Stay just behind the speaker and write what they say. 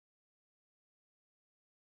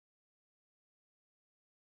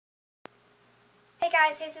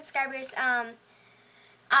guys, hey subscribers. Today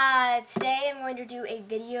I'm going to do a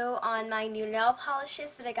video on my new nail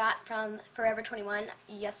polishes that I got from Forever 21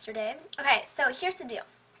 yesterday. Okay, so here's the deal.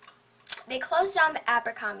 They closed down the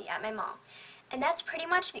Abercrombie at my mall, and that's pretty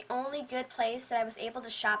much the only good place that I was able to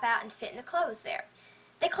shop at and fit in the clothes there.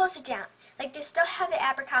 They closed it down. Like, they still have the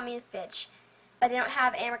Abercrombie and Fitch, but they don't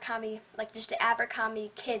have Abercrombie, like just the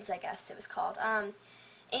Abercrombie Kids, I guess it was called.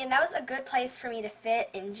 And that was a good place for me to fit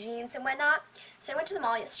in jeans and whatnot. So I went to the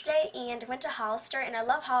mall yesterday and went to Hollister, and I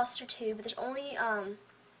love Hollister too, but there's only a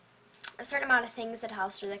certain amount of things at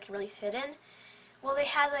Hollister that could really fit in. Well, they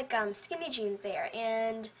had like skinny jeans there,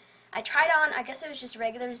 and I tried on, I guess it was just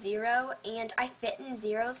regular zero, and I fit in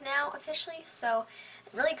zeros now officially, so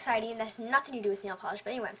really exciting. That has nothing to do with nail polish,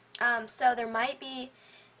 but anyway. So there might be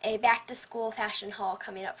a back to school fashion haul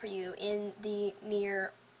coming up for you in the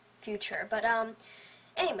near future, but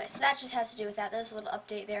anyway, so that just has to do with that. There's a little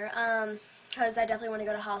update there, because I definitely want to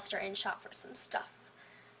go to Hollister and shop for some stuff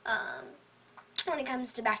when it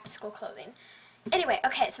comes to back-to-school clothing. Anyway,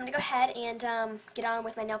 okay, so I'm going to go ahead and get on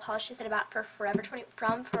with my nail polishes that I bought from Forever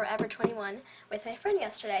 21 with my friend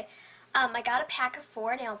yesterday. I got a pack of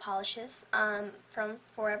 4 nail polishes from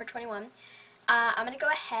Forever 21. I'm going to go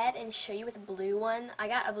ahead and show you with the blue one. I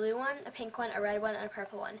got a blue one, a pink one, a red one, and a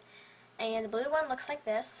purple one. And the blue one looks like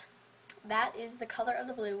this. That is the color of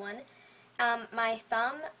the blue one. My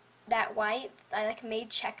thumb, that white, I like made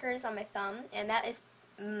checkers on my thumb, and that is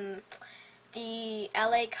the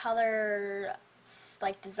LA Color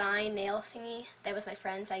like design nail thingy. That was my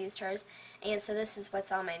friend's. I used hers, and so this is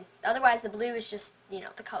what's on mine. Otherwise, the blue is just, you know,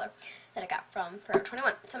 the color that I got from Forever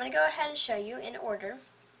 21. So I'm gonna go ahead and show you in order.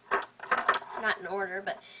 Not in order,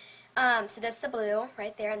 but so that's the blue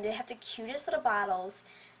right there, and they have the cutest little bottles.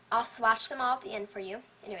 I'll swatch them all at the end for you.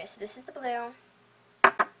 Anyway, so this is the blue.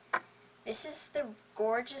 This is the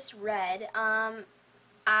gorgeous red.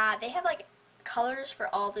 They have like colors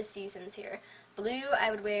for all the seasons here. Blue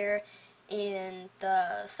I would wear in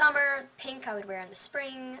the summer, pink I would wear in the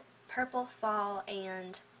spring, purple fall,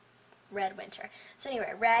 and red winter. So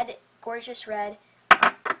anyway, red, gorgeous red,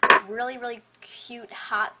 really, really cute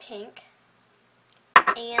hot pink,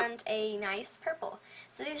 and a nice purple.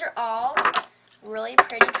 So these are all really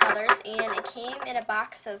pretty colors, and it came in a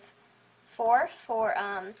box of 4 for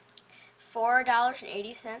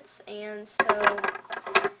 $4.80, and so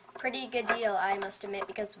pretty good deal, I must admit,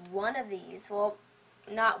 because one of these, well,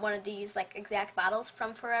 not one of these like exact bottles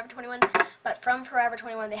from Forever 21, but from Forever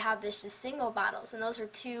 21 they have this just single bottles, and those are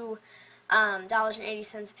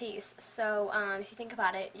 $2.80 a piece. So if you think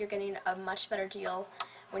about it, you're getting a much better deal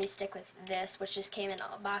when you stick with this, which just came in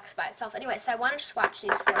a box by itself. Anyway, so I wanted to swatch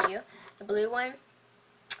these for you. The blue one,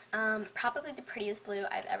 probably the prettiest blue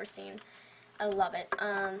I've ever seen. I love it.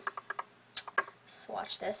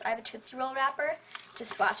 Swatch this. I have a Tootsie Roll wrapper to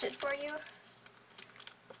swatch it for you.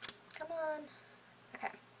 Come on.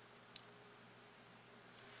 Okay.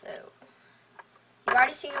 So, you've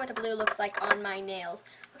already seen what the blue looks like on my nails.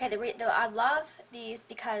 Okay, I love these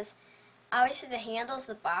because obviously the handle's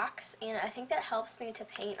the box, and I think that helps me to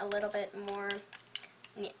paint a little bit more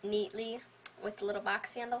neatly with the little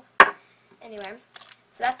box handle. Anyway,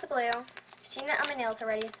 so that's the blue. You've seen it on my nails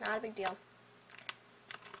already, not a big deal.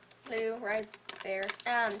 Blue right there.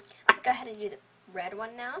 I'll go ahead and do the red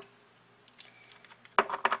one now.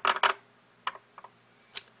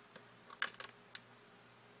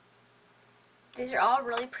 These are all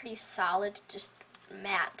really pretty solid, just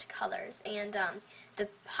matte colors, and the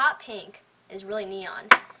hot pink is really neon,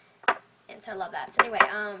 and so I love that. So anyway,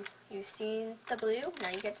 you've seen the blue, now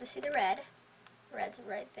you get to see the red. Red's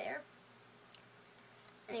right there.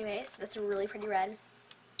 Anyway, so that's a really pretty red.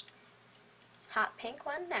 Hot pink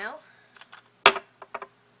one now.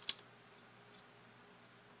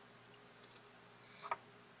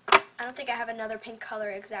 I don't think I have another pink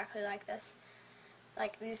color exactly like this.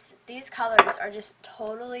 Like, these colors are just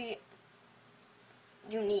totally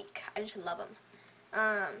unique. I just love them.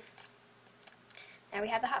 Now we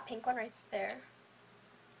have the hot pink one right there.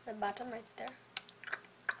 The bottom right there.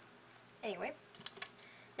 Anyway.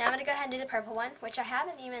 Now I'm going to go ahead and do the purple one, which I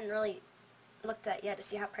haven't even really looked at yet to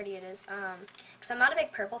see how pretty it is. Because I'm not a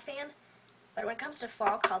big purple fan, but when it comes to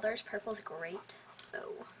fall colors, purple's great. So,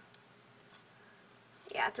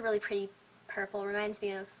 yeah, it's a really pretty purple. Reminds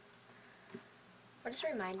me of, what does it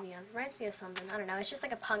remind me of? It reminds me of something. I don't know. It's just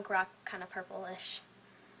like a punk rock kind of purplish.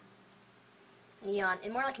 Neon.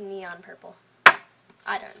 And more like neon purple.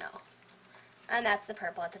 I don't know. And that's the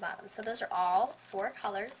purple at the bottom. So those are all 4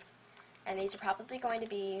 colors. And these are probably going to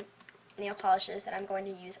be nail polishes that I'm going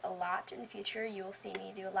to use a lot in the future. You will see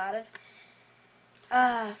me do a lot of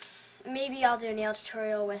maybe I'll do a nail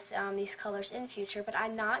tutorial with these colors in the future, but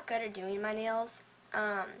I'm not good at doing my nails.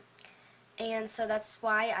 And so that's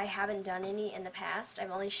why I haven't done any in the past.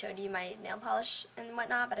 I've only showed you my nail polish and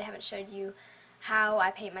whatnot, but I haven't showed you how I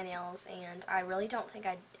paint my nails, and I really don't think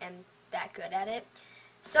I am that good at it.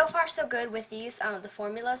 So far so good with these, the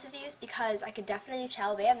formulas of these, because I could definitely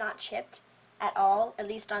tell they have not chipped at all, at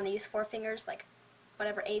least on these 4 fingers, like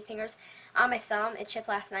whatever, 8 fingers. On my thumb, it chipped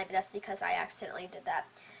last night, but that's because I accidentally did that.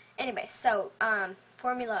 Anyway, so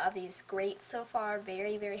formula of these, great so far,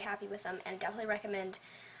 very, very happy with them, and definitely recommend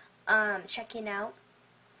checking out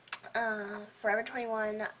Forever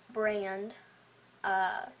 21 brand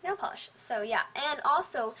nail polish. So yeah, and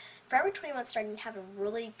also Forever 21 is starting to have a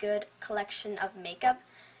really good collection of makeup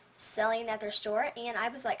selling at their store, and I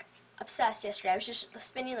was like obsessed yesterday. I was just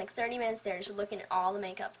spending like 30 minutes there just looking at all the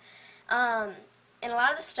makeup. And a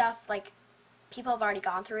lot of the stuff, like, people have already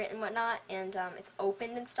gone through it and whatnot, and it's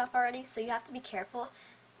opened and stuff already, so you have to be careful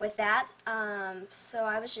with that. So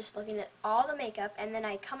I was just looking at all the makeup, and then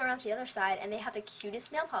I come around to the other side, and they have the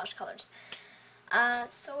cutest nail polish colors.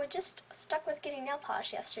 So we're just stuck with getting nail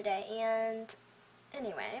polish yesterday, and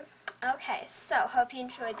anyway, okay, so hope you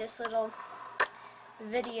enjoyed this little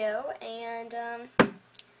video, and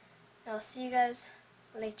I'll see you guys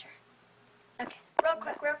later. Okay, real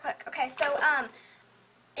quick. Okay, so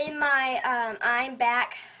in my I'm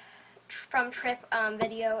back from trip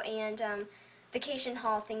video and vacation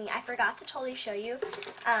haul thingy, I forgot to totally show you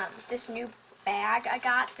this new bag I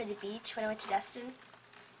got for the beach when I went to Destin.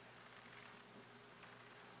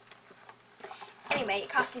 Anyway, it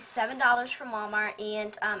cost me $7 from Walmart,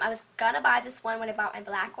 and I was gonna buy this one when I bought my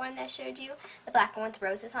black one that I showed you, the black one with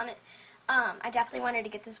roses on it. I definitely wanted to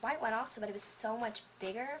get this white one also, but it was so much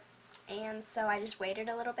bigger, and so I just waited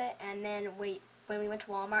a little bit, and then when we went to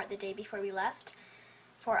Walmart the day before we left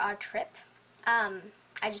for our trip,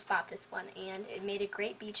 I just bought this one, and it made a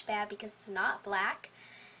great beach bag because it's not black,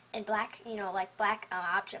 and black, you know, like black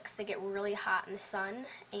objects, they get really hot in the sun,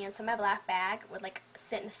 and so my black bag would like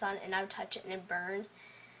sit in the sun and I would touch it and it'd burn.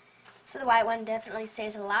 So the white one definitely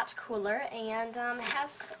stays a lot cooler, and it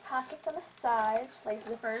has pockets on the side, like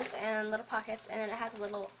zippers and little pockets, and then it has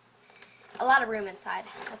a lot of room inside.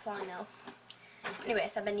 That's all I know.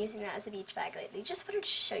 Anyways, I've been using that as a beach bag lately. Just wanted to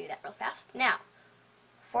show you that real fast. Now,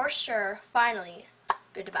 for sure, finally,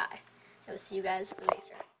 goodbye. I will see you guys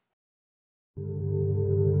later.